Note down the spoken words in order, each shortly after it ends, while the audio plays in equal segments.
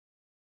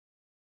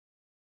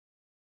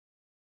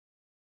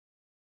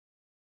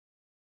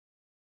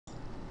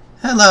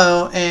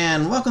Hello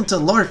and welcome to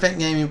Lord Fenton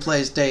Gaming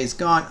Plays Days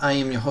Gone. I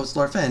am your host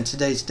Lord Fenton.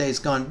 Today's Days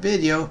Gone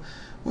video,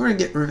 we're going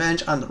to get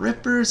revenge on the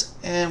Rippers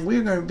and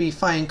we're going to be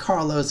fighting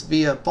Carlos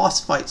via boss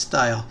fight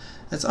style.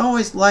 As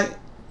always, like,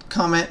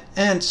 comment,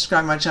 and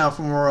subscribe to my channel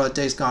for more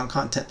Days Gone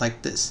content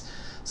like this.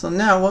 So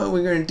now what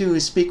we're going to do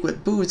is speak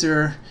with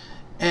Boozer,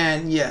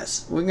 and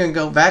yes, we're going to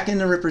go back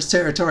into Rippers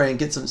territory and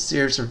get some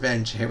serious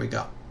revenge. Here we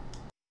go.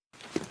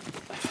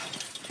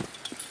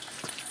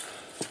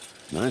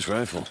 Nice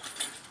rifle.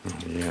 Oh,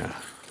 yeah,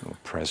 a little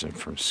present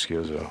from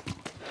Skizzo.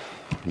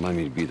 Remind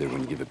me to be there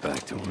when you give it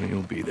back to him. Well,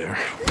 you'll be there.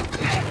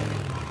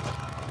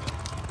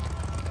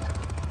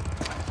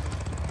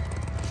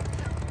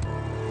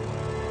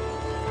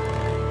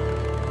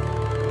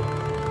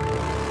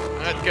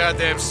 That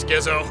goddamn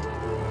Skizzo.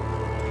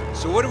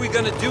 So what are we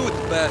gonna do with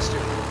the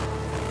bastard?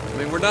 I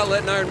mean, we're not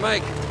letting Iron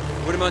Mike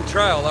put him on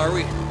trial, are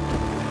we?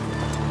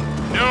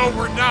 No,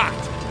 we're not.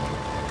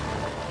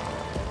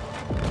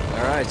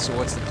 All right, so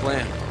what's the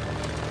plan?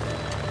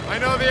 I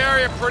know the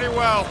area pretty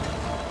well.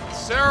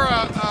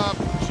 Sarah,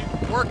 she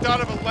worked out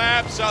of a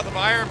lab south of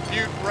Iron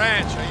Butte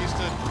Ranch. I used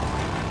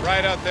to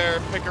ride out there,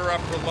 pick her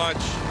up for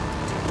lunch.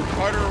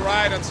 Taught her a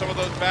ride on some of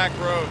those back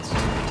roads.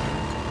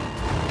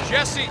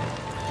 Jesse,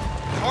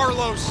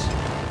 Carlos,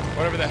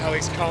 whatever the hell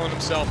he's calling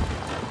himself,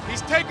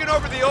 he's taken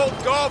over the old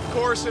golf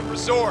course and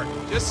resort.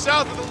 Just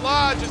south of the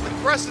lodge is the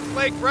Crescent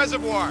Lake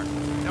Reservoir.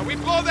 Now we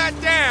blow that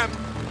dam,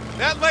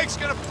 that lake's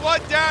gonna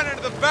flood down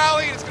into the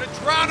valley and it's gonna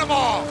drown them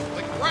all,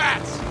 like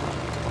rats.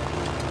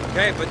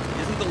 Okay, but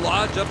isn't the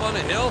lodge up on a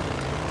hill?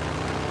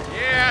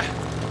 Yeah,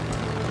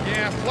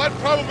 flood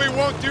probably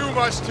won't do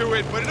much to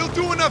it, but it'll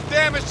do enough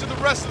damage to the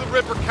rest of the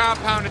Ripper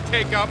compound to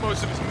take out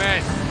most of his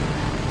men.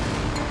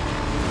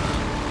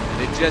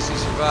 And if Jesse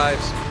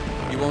survives,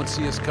 he won't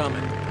see us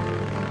coming.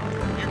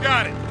 You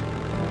got it.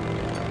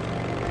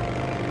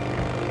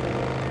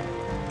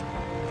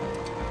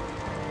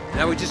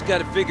 Now we just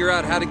gotta figure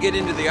out how to get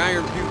into the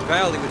Iron Butte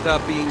Valley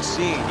without being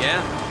seen,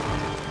 yeah?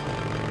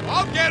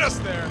 I'll get us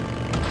there.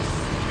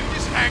 You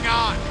just hang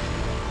on.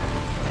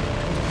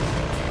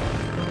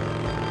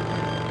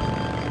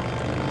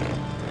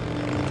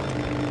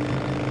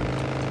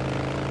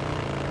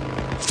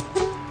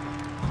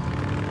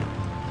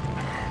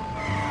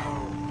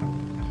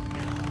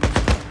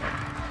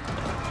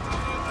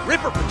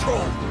 Ripper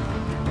Patrol!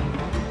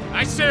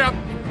 I see him.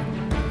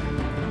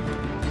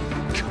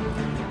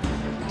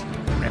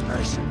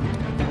 Rippers.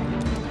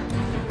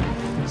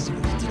 See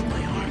what you did to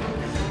my arm?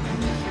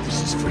 This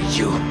is for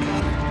you.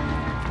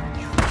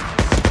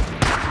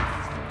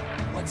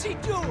 What's he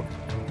doing?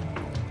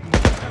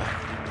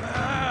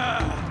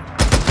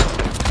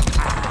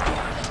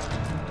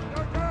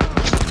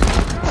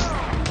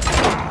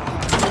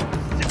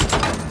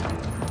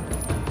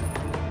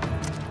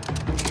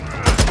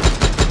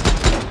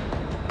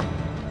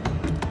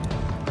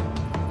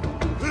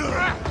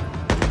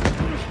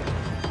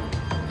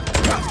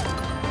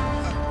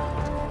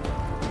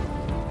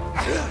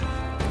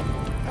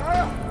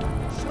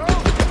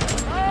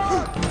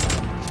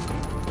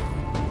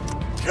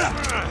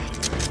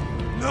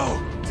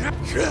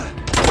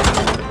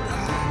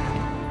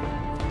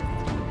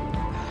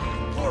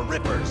 More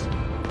Rippers.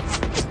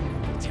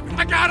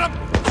 I got him.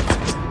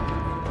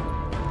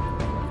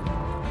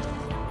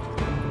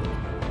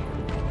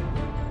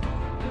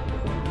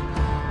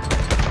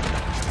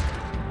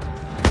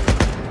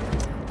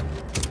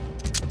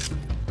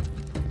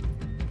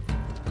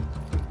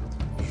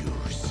 You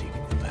seek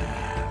the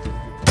path.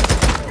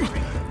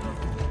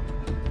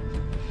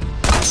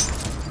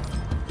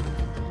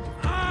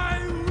 I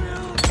will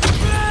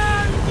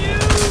burn you.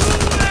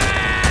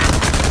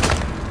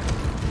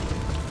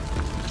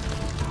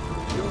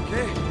 You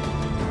okay?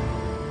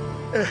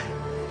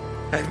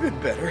 I've been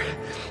better.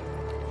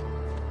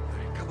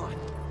 Come on,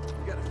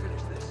 we gotta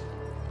finish this.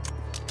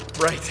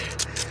 Right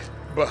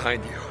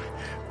behind you.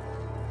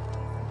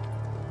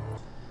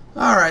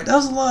 Alright, that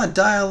was a lot of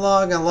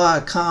dialogue, a lot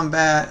of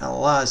combat, a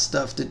lot of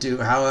stuff to do.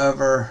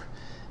 However,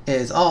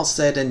 it's all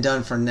said and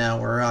done for now.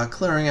 We're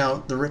clearing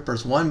out the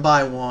Rippers one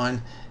by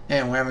one,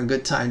 and we're having a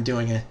good time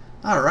doing it.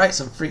 Alright,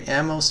 some free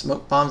ammo,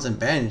 smoke bombs, and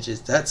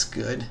bandages. That's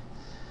good.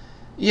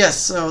 Yes,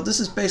 so this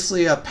is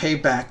basically a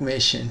payback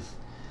mission.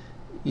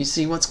 You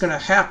see, what's going to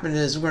happen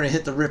is we're going to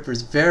hit the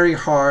Rippers very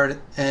hard,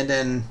 and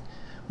then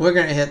we're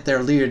going to hit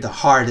their leader the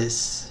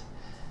hardest.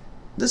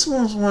 This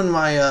one was one of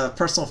my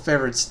personal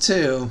favorites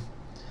too.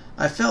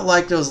 I felt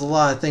like there was a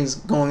lot of things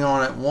going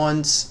on at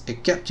once.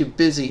 It kept you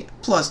busy,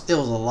 plus it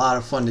was a lot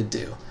of fun to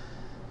do.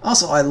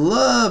 Also, I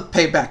love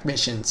payback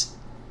missions.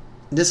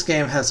 This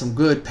game has some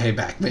good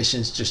payback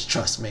missions, just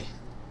trust me.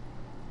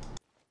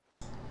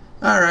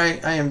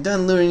 Alright, I am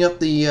done looting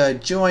up the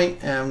joint,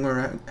 and I'm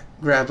going to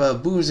grab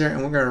Boozer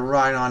and we're going to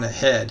ride on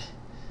ahead.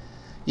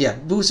 Yeah,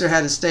 Boozer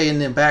had to stay in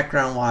the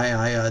background while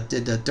I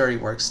did the dirty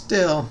work.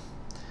 Still,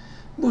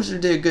 Boozer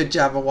did a good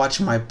job of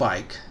watching my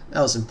bike. That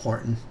was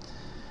important.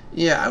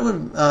 Yeah, I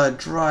would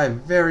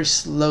drive very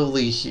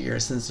slowly here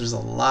since there's a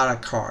lot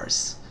of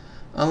cars.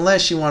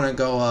 Unless you want to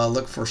go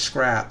look for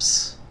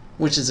scraps,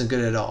 which isn't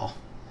good at all.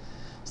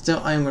 Still,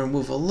 I'm going to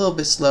move a little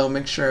bit slow,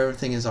 make sure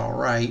everything is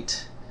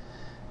alright.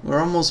 We're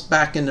almost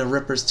back into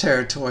Ripper's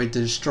territory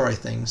to destroy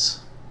things.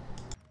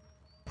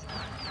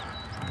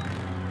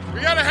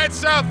 We gotta head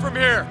south from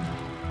here.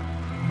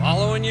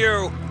 Following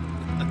you.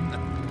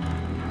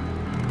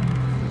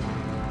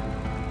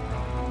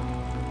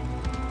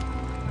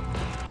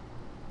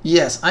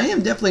 Yes, I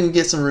am definitely going to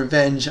get some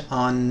revenge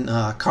on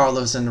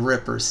Carlos and the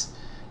Rippers.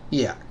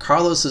 Yeah,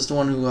 Carlos is the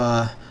one who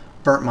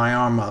burnt my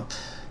arm up.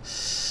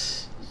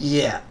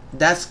 Yeah,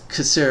 that's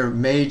considered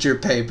major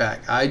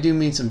payback. I do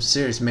mean some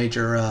serious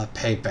major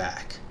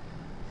payback.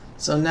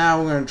 So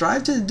now we're going to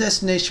drive to the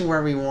destination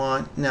where we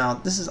want. Now,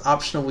 this is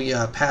optional. We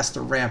pass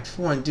the ramp. If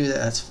you want to do that,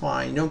 that's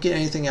fine. You don't get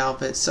anything out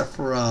of it except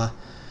for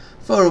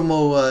photo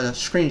mode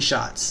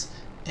screenshots.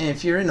 And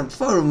if you're in the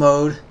photo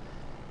mode,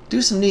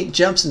 do some neat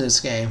jumps in this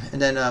game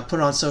and then put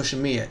it on social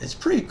media. It's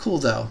pretty cool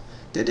though.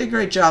 They did a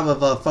great job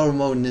of photo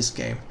mode in this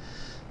game.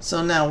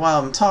 So now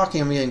while I'm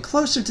talking, I'm getting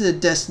closer to the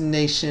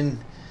destination.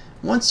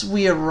 Once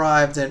we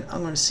arrive, then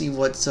I'm going to see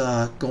what's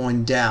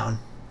going down.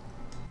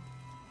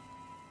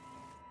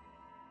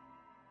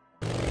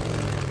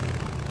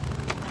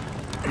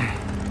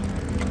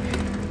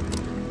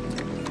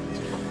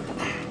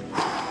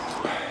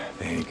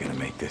 They ain't gonna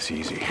make this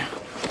easy.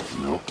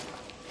 No.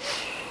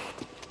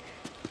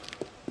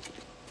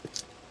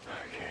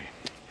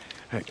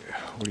 Hey,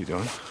 what are you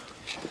doing?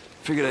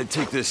 Figured I'd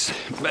take this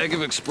bag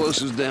of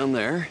explosives down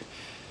there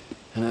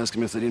and ask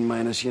them if they didn't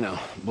mind us, you know,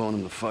 blowing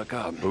them the fuck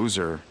up.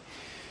 Boozer.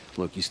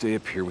 Look, you stay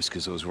up here with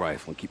Skizzo's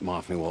rifle and keep them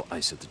off me while I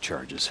set the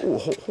charges. Oh,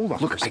 hold on.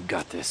 Look, I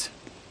got this.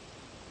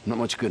 I'm not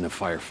much good in a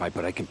firefight,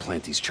 but I can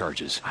plant these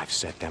charges. I've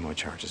set demo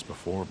charges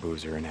before,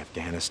 Boozer. In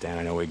Afghanistan,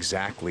 I know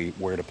exactly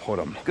where to put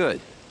them.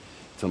 Good.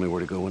 Tell me where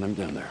to go when I'm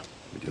down there.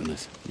 We doing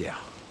this? Yeah.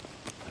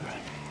 All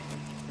right.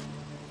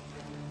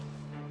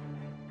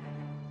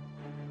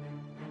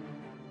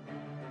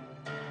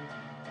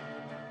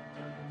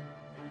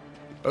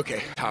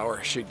 Okay,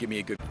 power should give me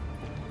a good...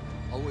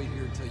 I'll wait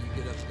here until you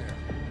get up there.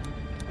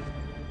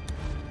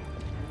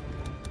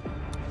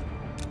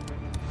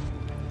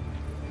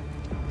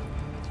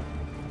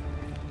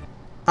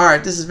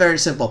 Alright, this is very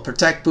simple.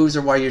 Protect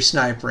Boozer while you're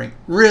snipering.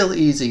 Real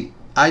easy.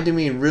 I do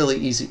mean really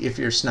easy if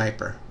you're a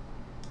sniper.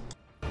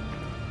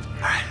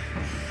 Alright,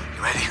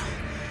 you ready?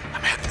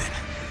 I'm heading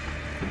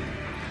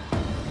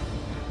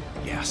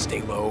in. Yeah,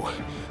 stay low.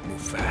 Move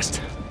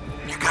fast.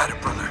 You got it,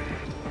 brother.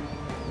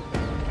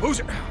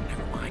 Boozer!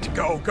 Never mind.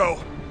 Go, go!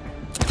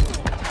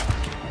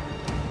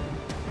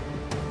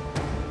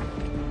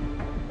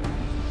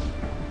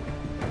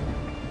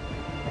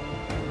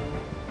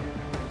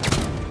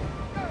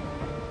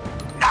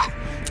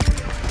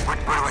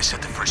 Where do I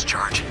set the first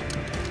charge?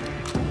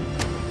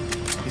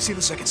 You see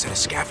the second set of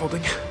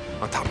scaffolding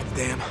on top of the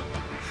dam?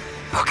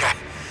 Okay,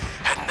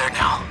 heading there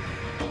now.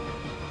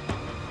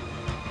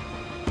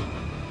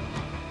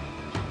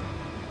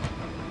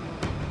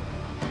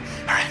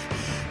 All right,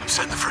 I'm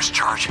setting the first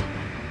charge.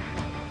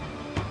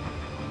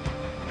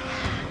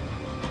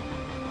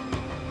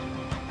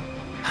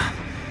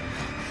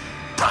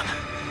 Done.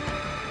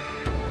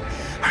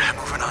 All right,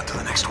 moving on to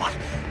the next one.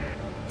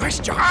 Nice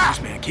job,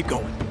 man. Keep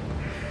going.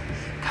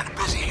 Kinda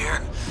busy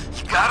here.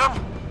 You got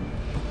him?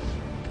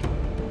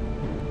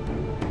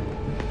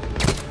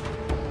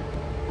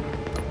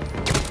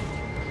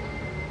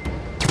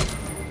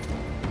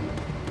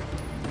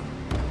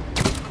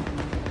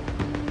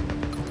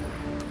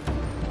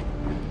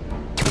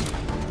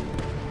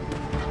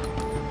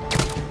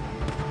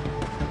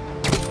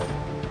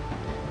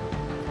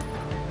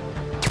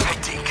 Hey,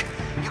 Deke.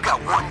 You got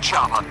one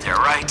job up there,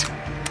 right?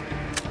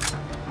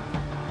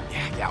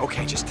 Yeah,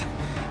 okay. Just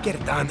get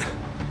it done.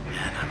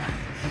 And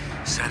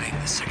I'm setting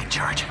the second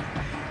charge.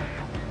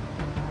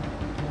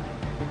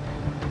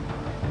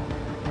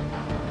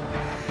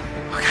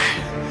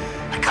 Okay,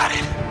 I got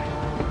it.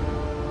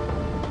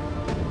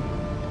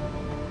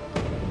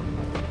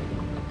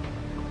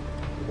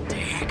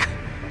 Dig.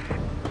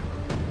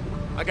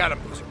 I got him,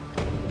 Boozer.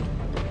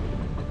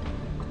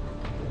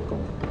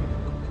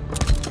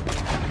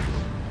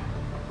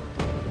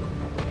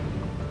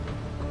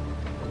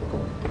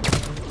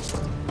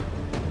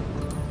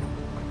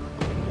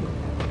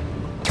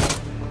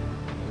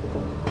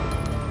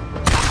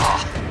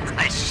 Oh,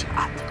 nice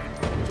shot.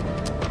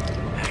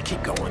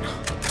 Keep going.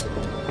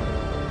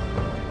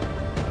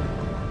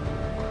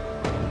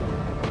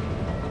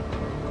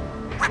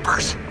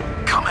 Rippers,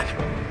 coming.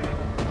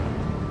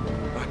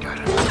 I got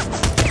it.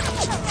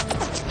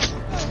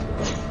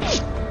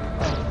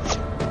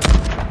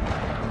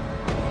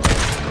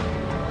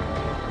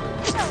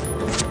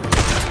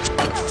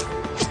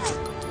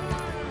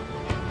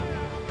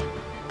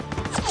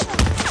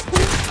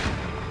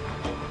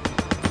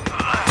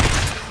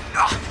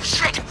 Oh,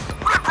 shit!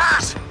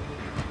 Rippers!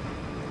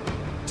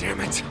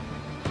 Damn it.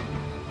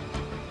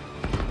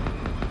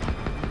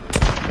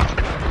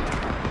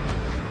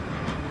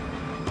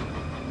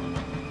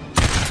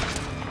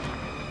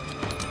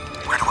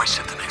 Where do I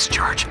set the next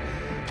charge?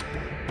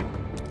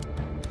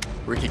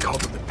 Ricky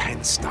called it the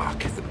penstock,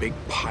 the big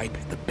pipe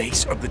at the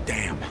base of the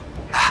dam.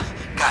 Ah,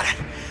 got it.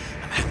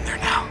 heading there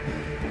now.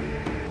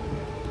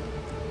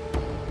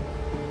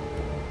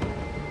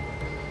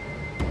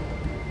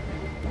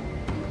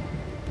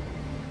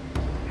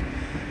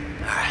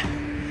 Alright.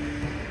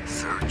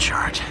 Third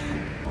charge.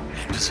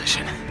 In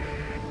position.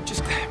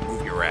 Just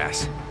move your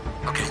ass.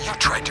 Okay, you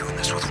try doing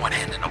this with one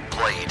hand and a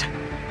blade.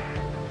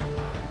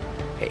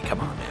 Hey, come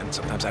on, man.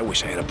 Sometimes I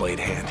wish I had a blade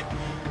hand.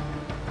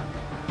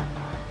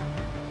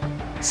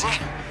 See?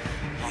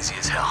 Easy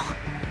as hell.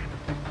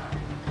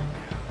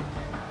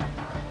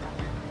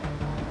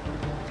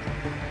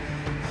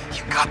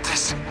 You got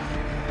this?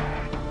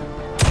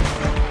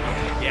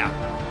 Yeah.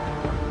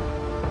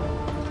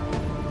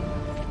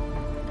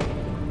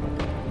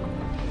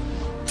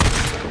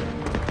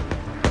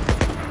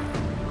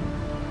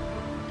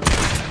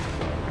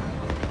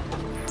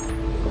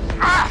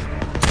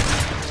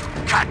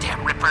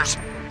 Goddamn rippers.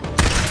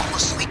 All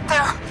asleep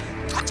there?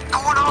 What's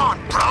going on,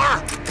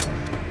 brother?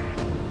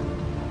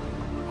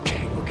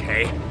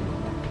 Okay.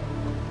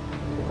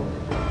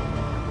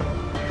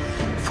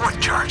 Fourth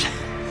charge.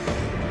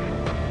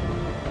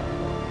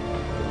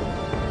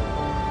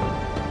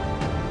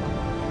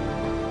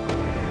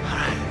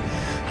 Alright,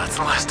 that's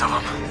the last of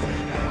them.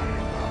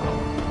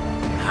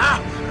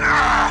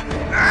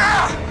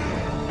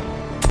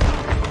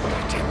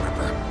 Damn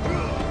Ripper.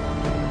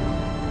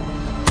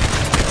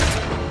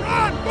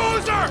 Run,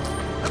 Boozer!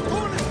 I'm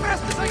going as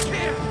fast as I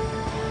can.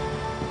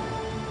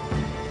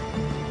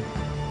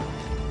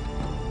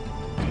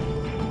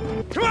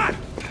 Come on!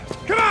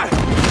 Come on!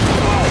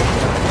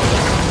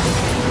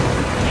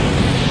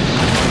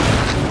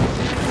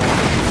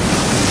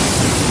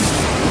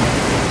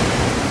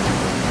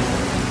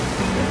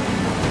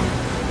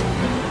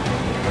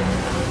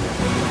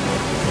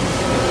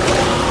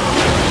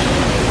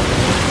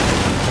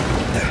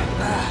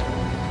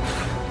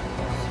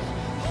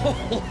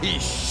 Holy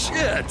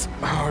shit!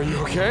 Are you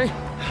okay?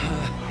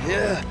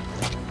 Yeah.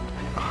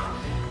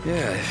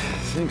 Yeah, I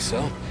think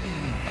so.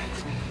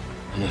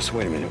 Unless,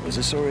 wait a minute, was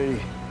this already...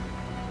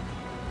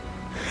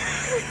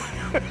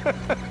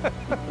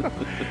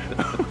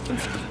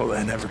 Well,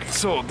 that never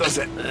consoled, does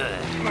it?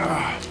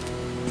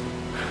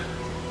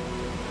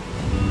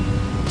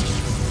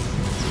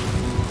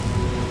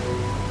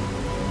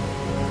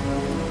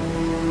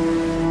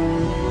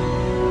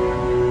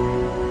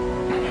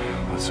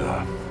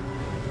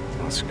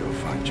 Let's go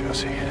find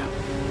Jesse.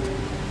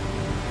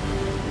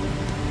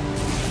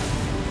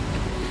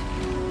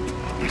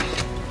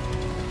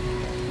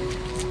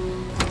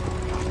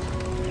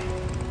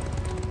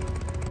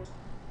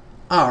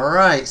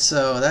 Alright,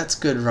 so that's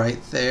good right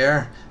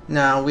there.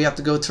 Now we have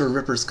to go to a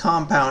Ripper's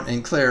compound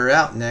and clear it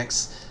out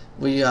next.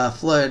 We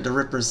flooded the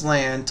Ripper's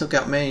land, took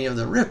out many of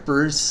the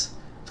Rippers.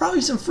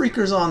 Probably some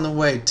freakers on the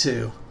way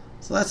too.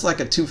 So that's like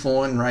a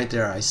 2-for-1 right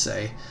there, I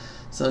say.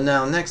 So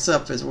now next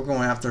up is we're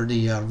going after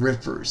the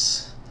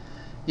Rippers.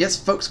 Yes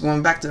folks,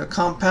 going back to the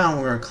compound,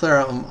 we're going to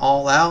clear them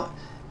all out.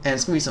 And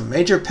it's going to be some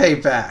major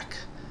payback.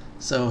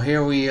 So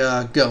here we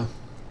go.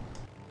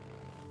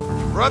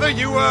 Brother,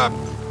 you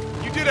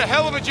did a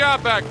hell of a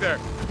job back there.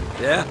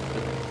 Yeah?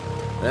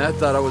 I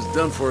thought I was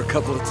done for a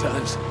couple of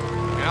times.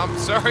 Yeah, I'm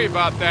sorry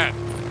about that.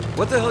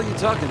 What the hell are you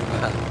talking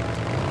about?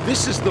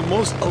 This is the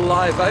most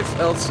alive I've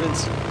felt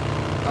since...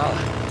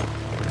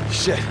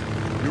 shit.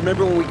 You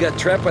remember when we got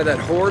trapped by that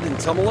horde in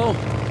Tumalo?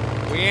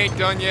 We ain't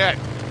done yet.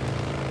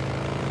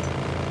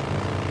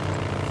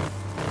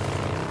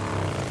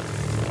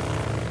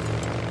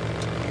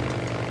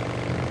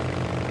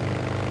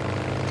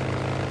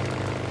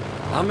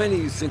 How many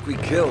you think we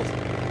killed?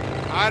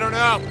 I don't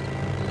know.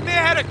 They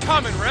had it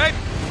coming, right?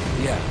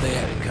 Yeah, they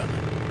had it coming.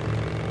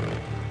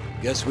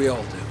 Guess we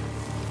all do.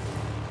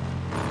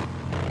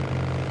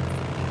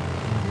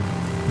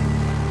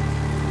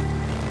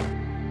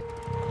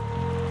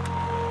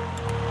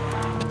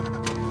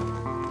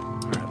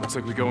 Alright, looks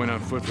like we go in on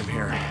foot from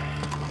here.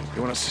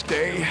 You wanna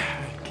stay?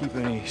 Keep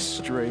any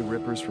stray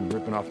rippers from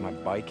ripping off my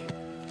bike?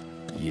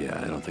 Yeah,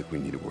 I don't think we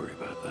need to worry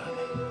about that.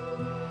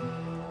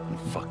 And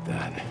fuck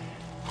that.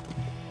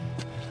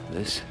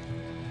 This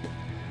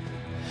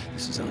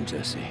is on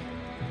Jesse.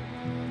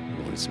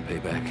 You wanted some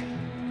payback?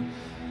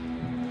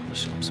 I'll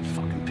show him some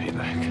fucking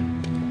payback.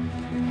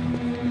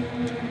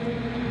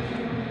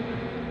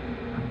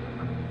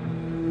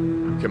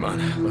 Come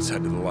on, let's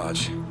head to the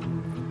lodge.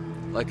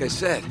 Like I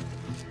said,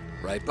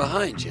 right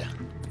behind you.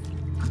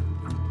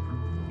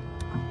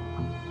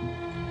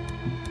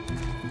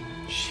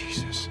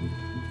 Jesus.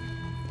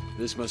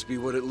 This must be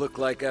what it looked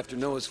like after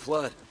Noah's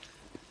flood.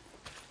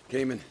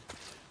 Came and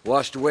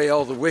washed away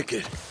all the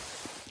wicked.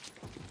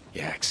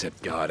 Yeah,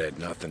 except God had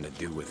nothing to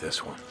do with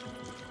this one.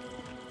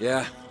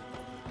 Yeah.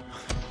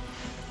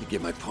 You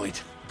get my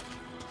point.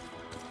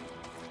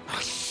 Oh,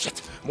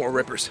 shit! More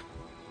rippers.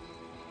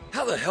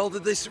 How the hell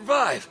did they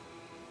survive?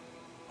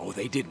 Oh,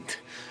 they didn't.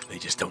 They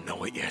just don't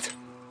know it yet.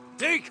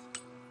 Deke!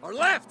 Our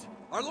left!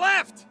 Our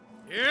left!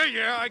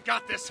 Yeah, I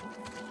got this.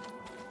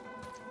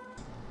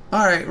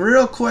 Alright,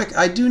 real quick,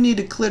 I do need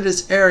to clear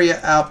this area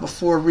out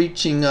before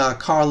reaching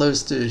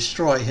Carlos to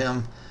destroy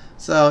him.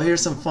 So here's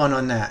some fun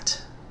on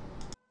that.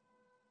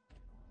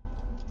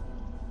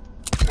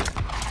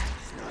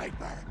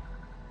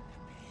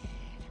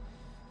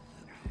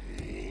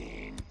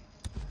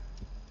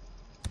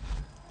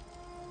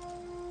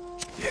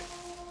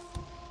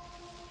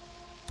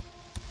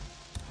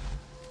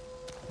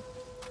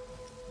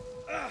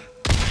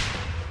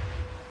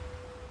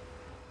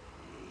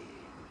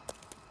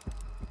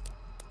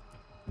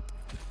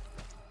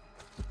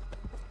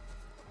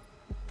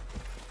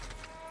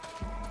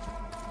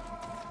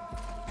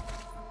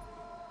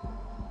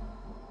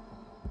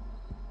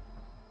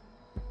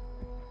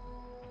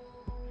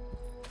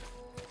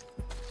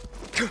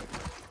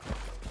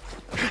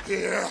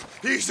 Here!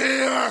 He's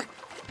here!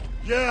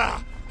 Yeah!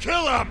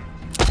 Kill him!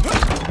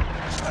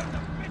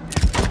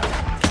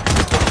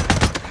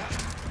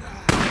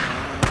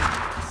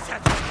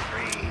 Set him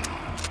free!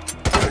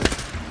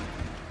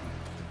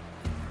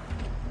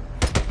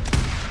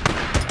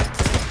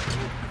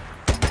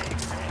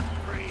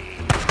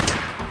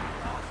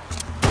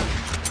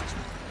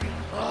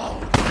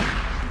 Oh!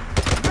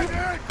 I'm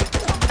hit!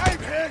 I'm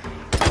hit!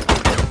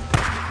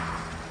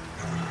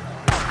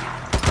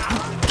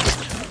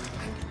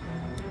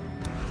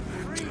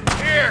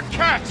 Here,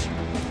 catch!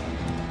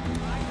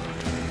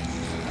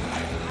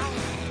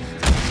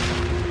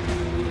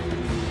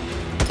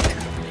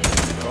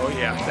 Oh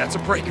yeah, that's a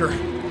breaker.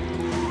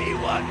 He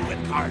won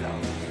with Carlo.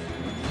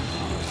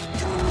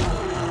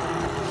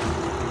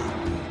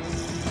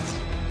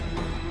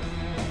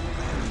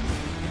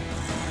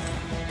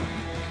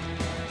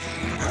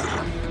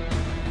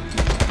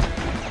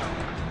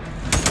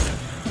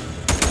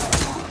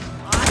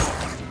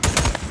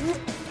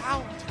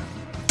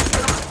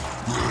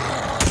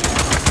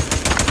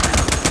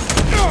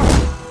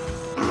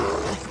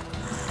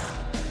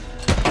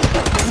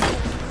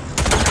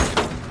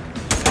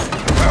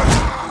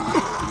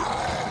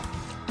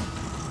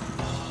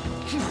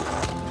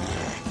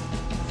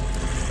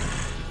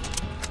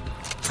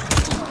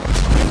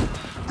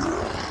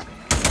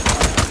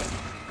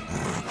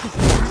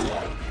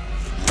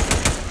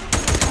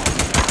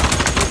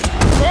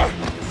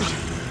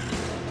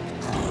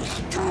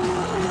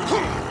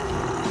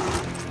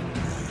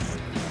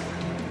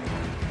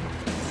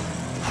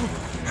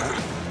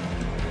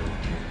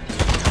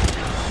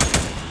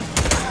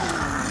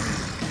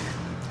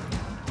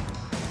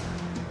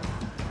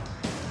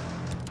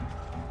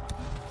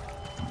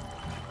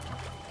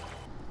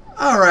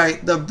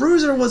 Alright, the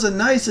Bruiser was a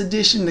nice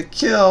addition to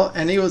kill,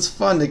 and he was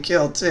fun to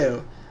kill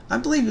too. I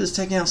believe he was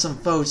taking out some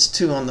foes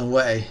too on the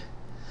way.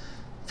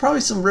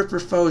 Probably some Ripper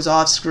foes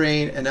off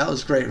screen, and that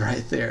was great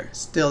right there.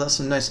 Still, that's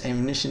some nice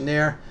ammunition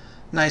there.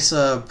 Nice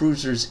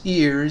Bruiser's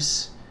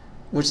ears,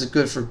 which is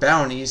good for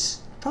bounties.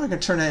 Probably going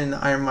to turn that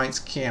into Iron Mike's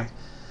camp.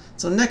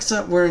 So next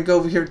up, we're going to go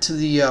over here to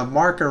the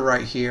marker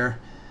right here,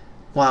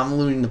 while I'm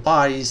looting the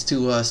bodies,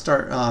 to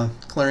start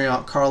clearing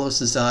out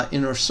Carlos's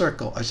inner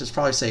circle. I should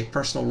probably say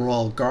personal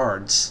royal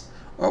guards,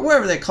 or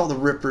whatever they call the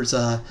Rippers,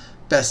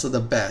 best of the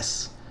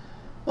best.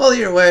 Well,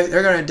 either way,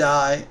 they're gonna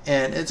die,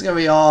 and it's gonna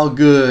be all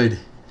good.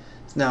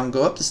 So now I'm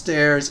gonna go up the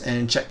stairs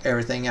and check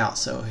everything out.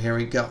 So here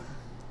we go.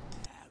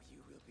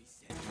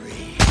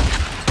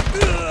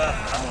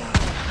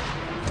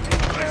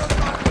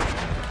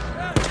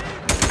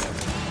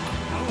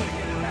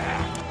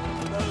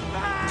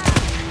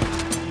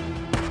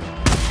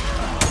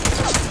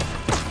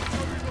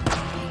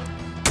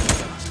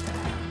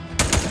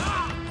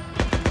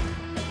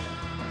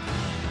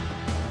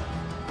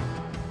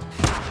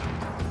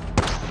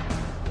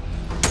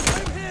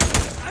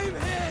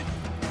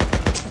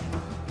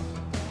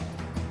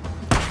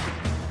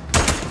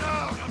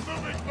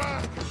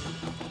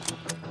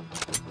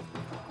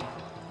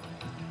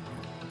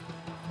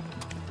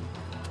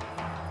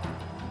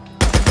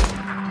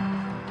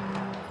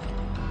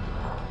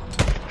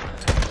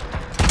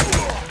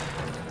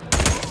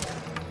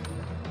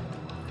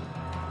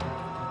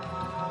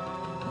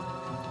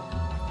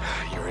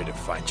 To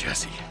find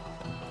Jesse.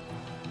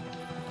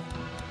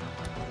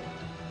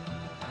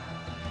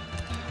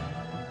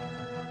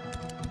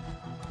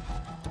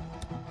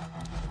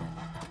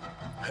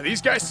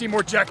 These guys seem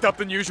more jacked up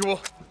than usual.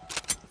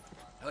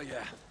 Hell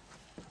yeah.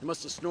 They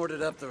must have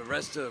snorted up the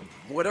rest of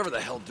whatever the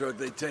hell drug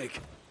they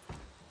take.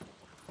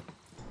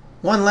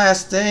 One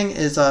last thing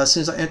is, as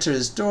soon as I enter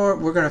this door,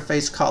 we're gonna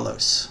face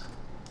Carlos.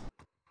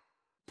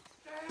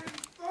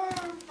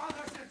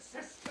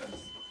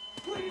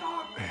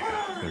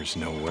 There's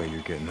no way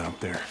you're getting up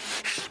there.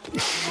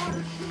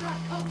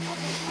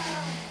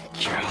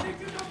 Carol.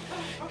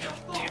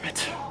 Damn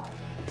it.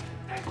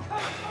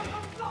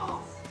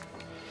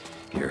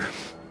 Here.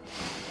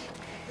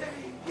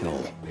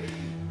 No.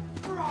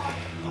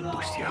 I'll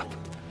boost you up.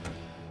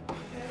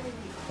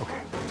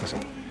 Okay,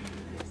 listen.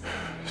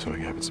 If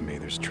something happens to me,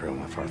 there's a trail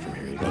not far from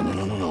here. You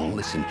No.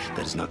 Listen,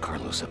 that is not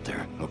Carlos up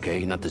there,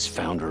 okay? Not this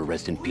founder,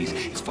 rest in peace.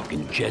 It's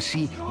fucking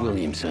Jesse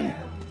Williamson.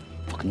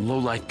 Fucking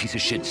low-life piece of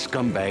shit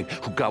scumbag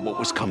who got what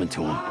was coming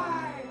to him.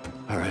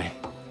 All right?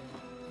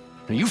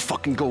 Now you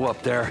fucking go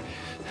up there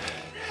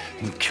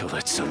and kill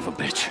that son of a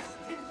bitch.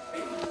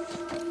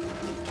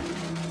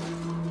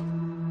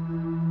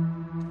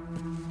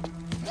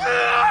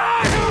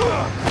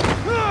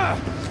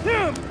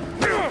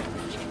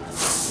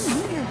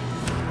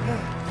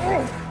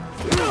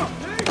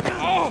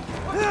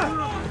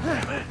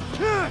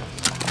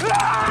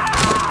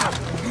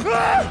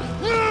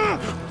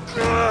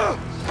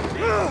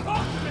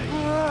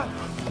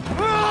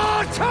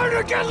 Time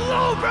to get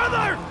low,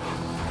 brother!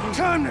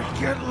 Time to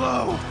get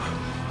low.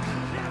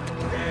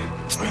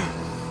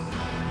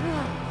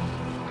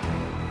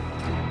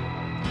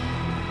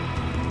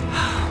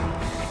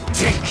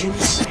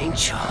 Jenkins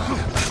Angel,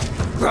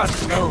 brought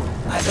low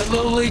by the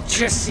lowly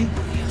Jesse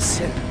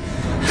Williamson.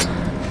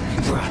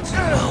 Brought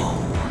low.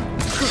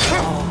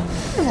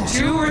 Do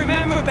you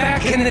remember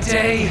back in the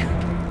day?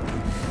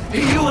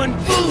 You and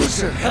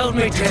Boozer held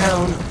me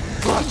down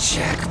while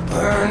Jack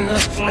burned the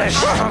flesh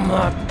from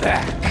my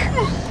back.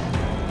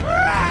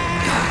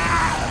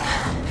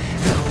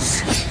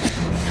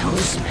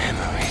 Those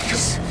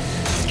memories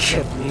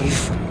kept me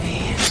from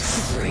being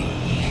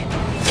free.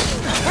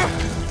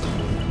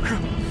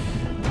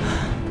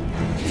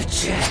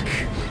 Jack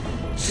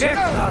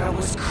thought I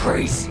was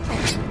crazy.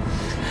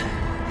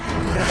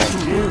 But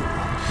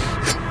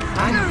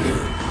I knew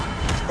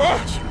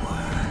what you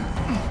were.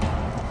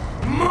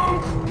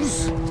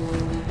 Mongoose!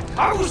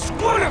 I was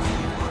one of you!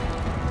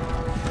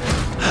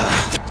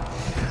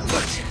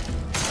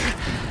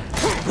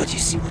 But you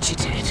see what you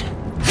did?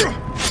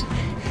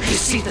 You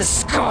see the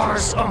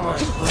scars on my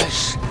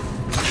flesh?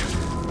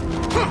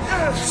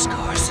 The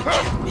scars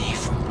that kept me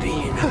from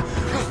being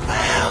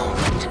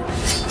found.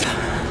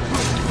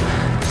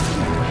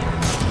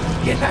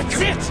 Yeah, that's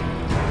it!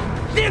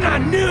 Then I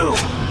knew!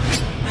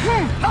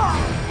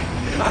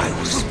 I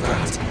was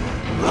brought.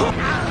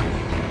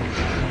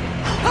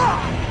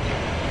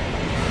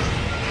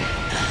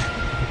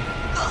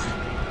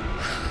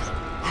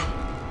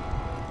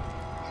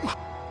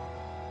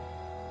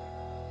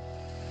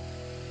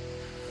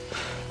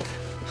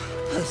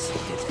 Let's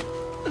see it.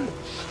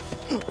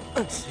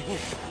 Let's see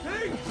it.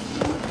 Hey!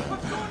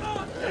 What's going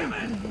on? Damn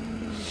it!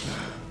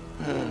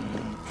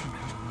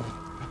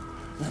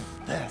 The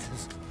path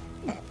is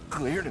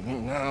clear to me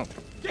now. Talk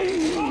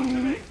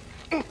to me!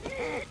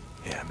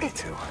 Yeah, me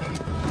too.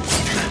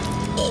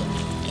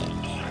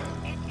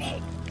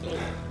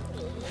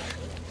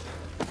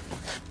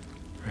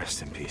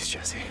 Rest in peace,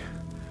 Jesse.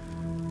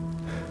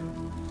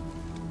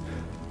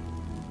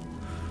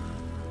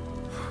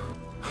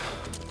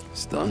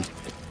 It's done?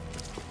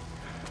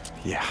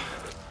 Yeah,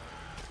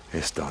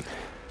 it's done.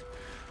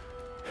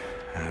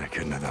 And I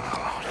couldn't have done it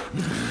alone.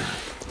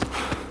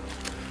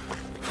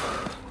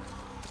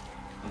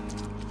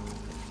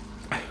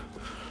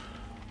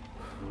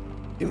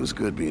 It was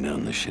good being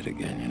on this shit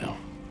again, you know?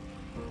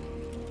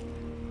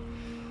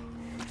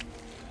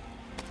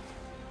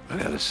 I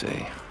gotta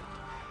say,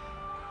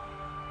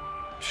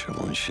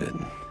 shoveling shit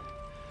and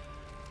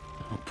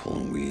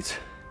pulling weeds.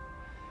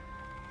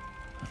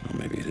 I don't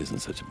know, maybe it isn't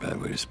such a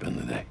bad way to spend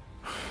the day.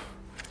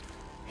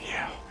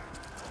 Yeah.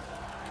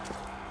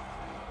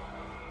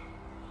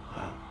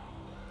 Wow.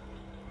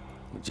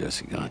 With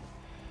Jesse gone,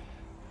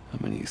 how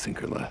many do you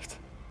think are left?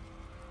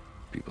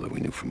 People that we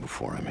knew from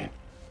before, I mean.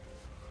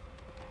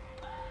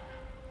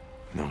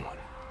 No one.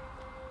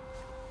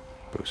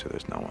 Boozer,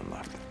 there's no one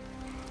left.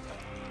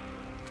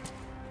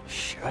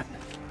 Shit.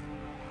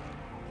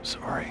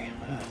 Sorry.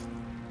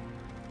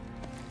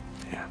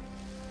 Yeah.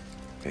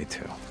 Me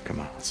too.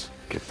 Come on, let's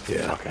get the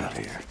Yeah. fuck out of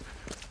here.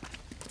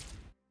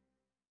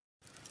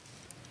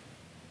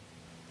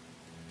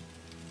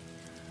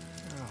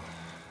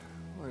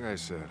 Like I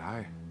said,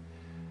 I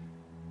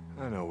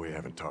know we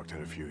haven't talked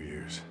in a few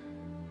years.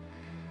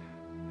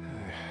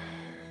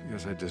 I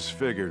guess I just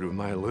figured with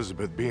my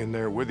Elizabeth being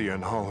there with you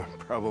and all, there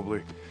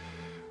probably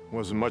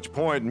wasn't much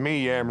point in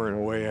me yammering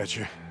away at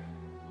you.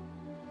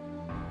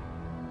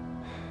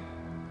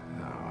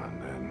 Oh,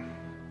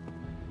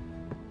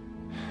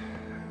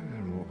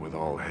 and with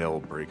all hell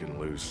breaking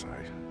loose,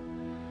 I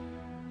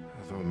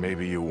thought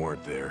maybe you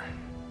weren't there.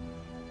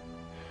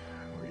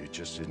 Or you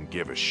just didn't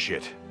give a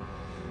shit.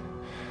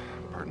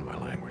 Pardon my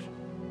language.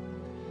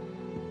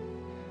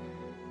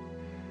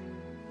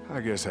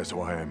 I guess that's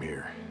why I'm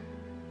here.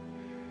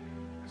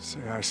 Say,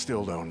 I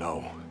still don't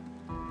know.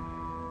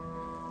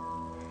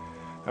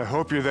 I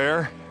hope you're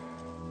there.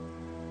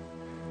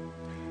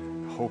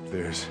 I hope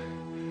there's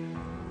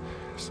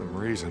some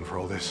reason for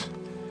all this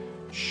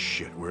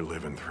shit we're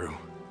living through.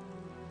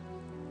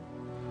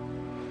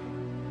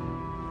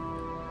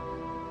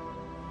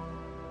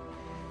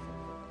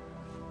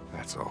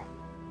 That's all.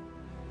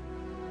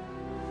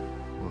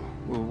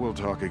 We'll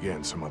talk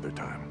again some other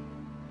time.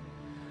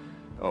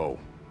 Oh,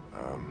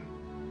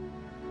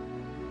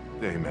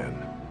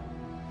 amen.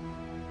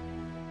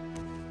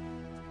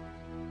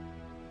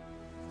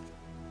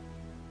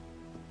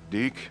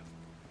 Deke?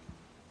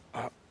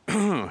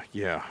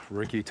 Yeah,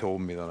 Ricky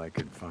told me that I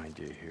could find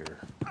you here.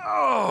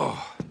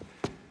 Oh!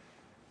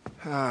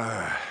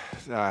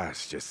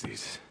 It's just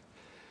these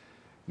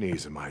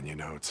knees of mine, you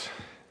know. It's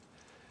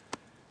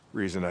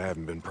reason I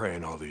haven't been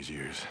praying all these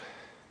years.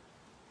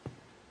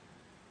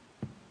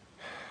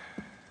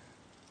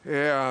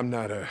 Yeah, I'm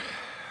not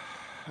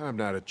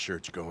a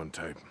church-going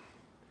type.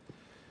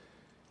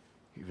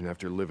 Even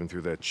after living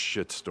through that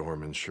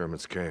shitstorm in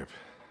Sherman's camp.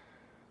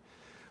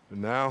 But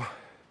now,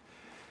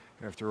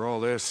 after all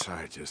this,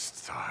 I just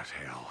thought,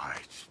 hell,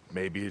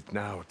 maybe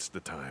now it's the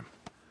time.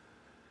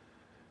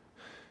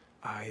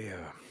 I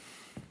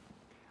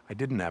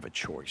didn't have a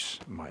choice,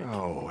 Mike.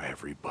 Oh,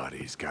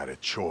 everybody's got a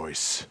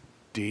choice,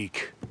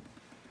 Deke.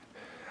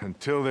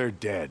 Until they're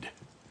dead.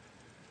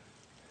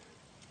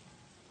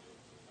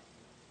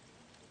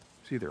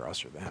 It's either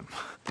us or them.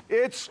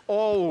 It's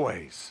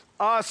always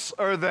us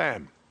or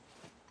them.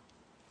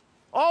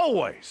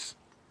 Always.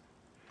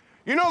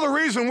 You know the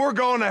reason we're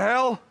going to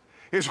hell?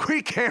 is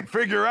we can't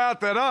figure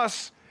out that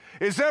us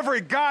is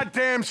every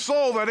goddamn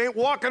soul that ain't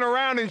walking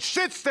around in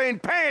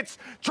shit-stained pants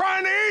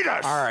trying to eat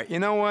us! All right, you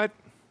know what?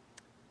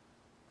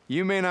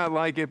 You may not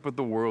like it, but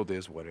the world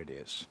is what it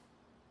is.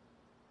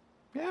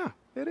 Yeah,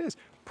 it is.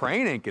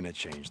 Praying ain't gonna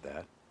change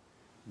that.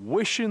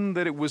 Wishing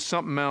that it was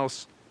something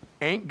else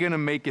ain't gonna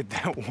make it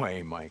that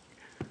way, Mike.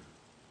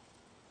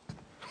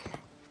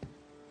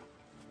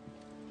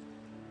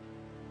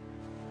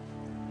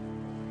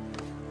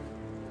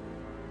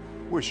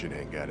 Wishing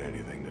ain't got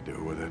anything to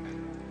do with it.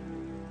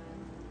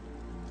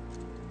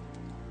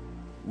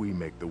 We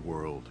make the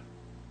world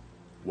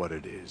what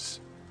it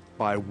is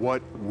by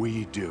what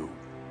we do.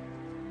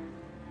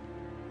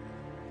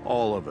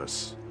 All of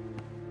us.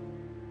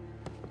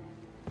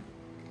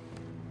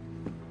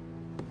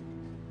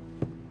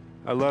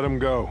 I let him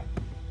go.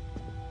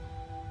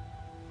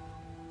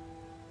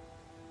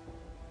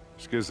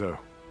 Schizo.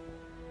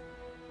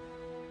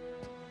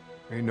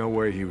 Ain't no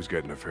way he was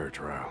getting a fair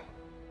trial.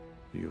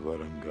 You let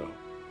him go.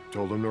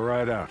 Told him to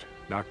ride out,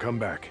 not come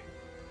back.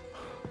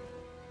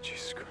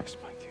 Jesus Christ,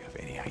 Mike, do you have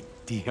any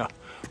idea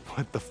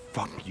what the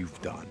fuck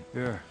you've done?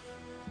 Yeah.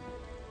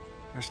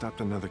 I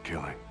stopped another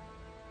killing.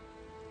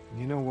 And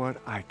you know what?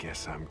 I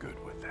guess I'm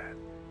good with that.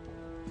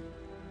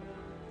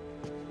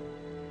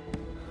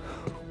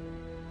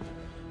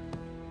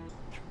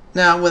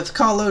 Now with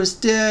Carlos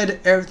dead,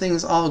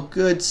 everything's all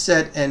good,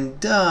 set, and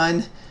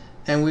done.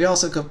 And we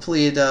also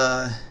complete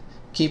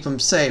Keep Him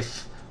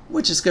Safe,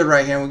 which is good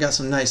right here. We got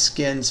some nice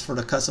skins for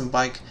the custom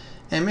bike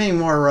and many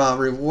more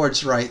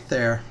rewards right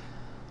there.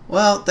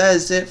 Well, that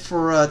is it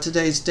for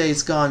today's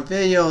Days Gone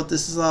video.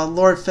 This is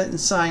Lord Fenton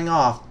signing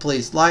off.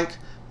 Please like,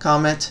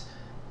 comment,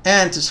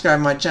 and subscribe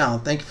to my channel.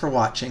 Thank you for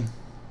watching.